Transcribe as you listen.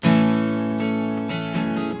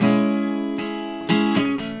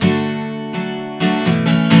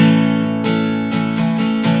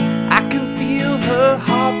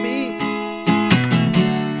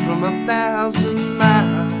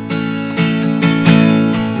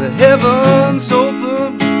heaven's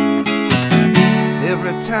open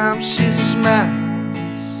every time she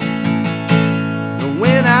smiles. And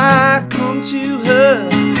when I come to her,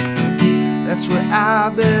 that's where I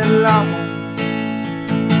belong.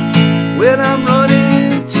 When I'm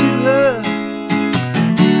running to her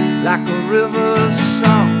like a river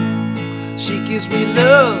song, she gives me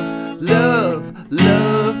love, love,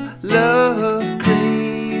 love, love,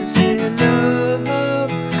 crazy love.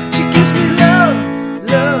 She gives me love,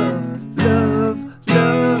 love, love,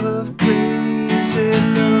 love, crazy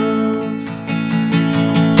love.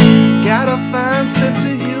 Got a fine sense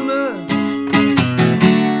of humor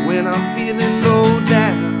when I'm feeling low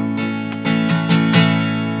down.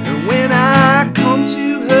 And when I come to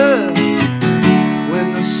her,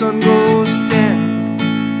 when the sun goes down,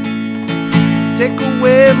 take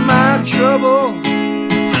away my trouble,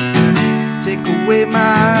 take away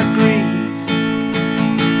my grief,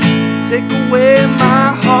 take away my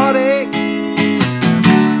heartache,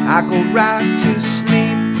 I go right to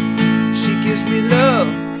sleep. She gives me love,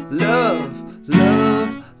 love, love,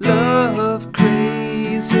 love,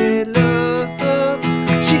 crazy love.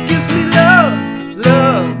 She gives me love,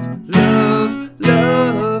 love, love,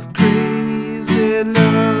 love, crazy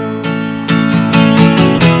love.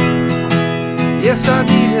 Yes, I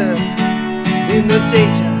need her in the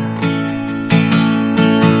daytime.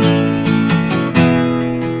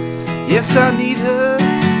 Yes, I need her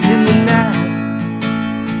in the night.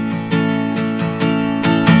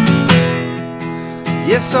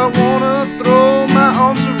 Yes, I wanna throw my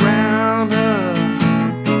arms around her,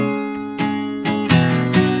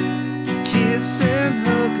 kiss and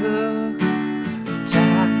hug her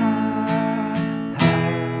tight.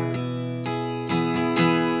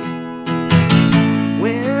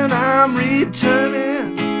 When I'm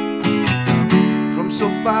returning from so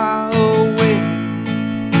far away,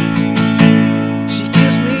 she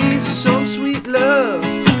gives me some sweet love,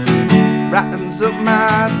 brightens up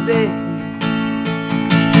my day.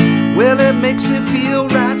 Well, it makes me feel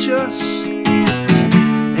righteous,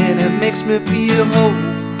 and it makes me feel whole.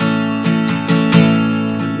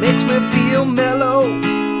 It makes me feel mellow,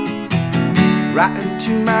 right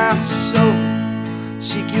into my soul.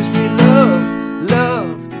 She gives me love,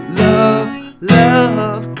 love, love, love.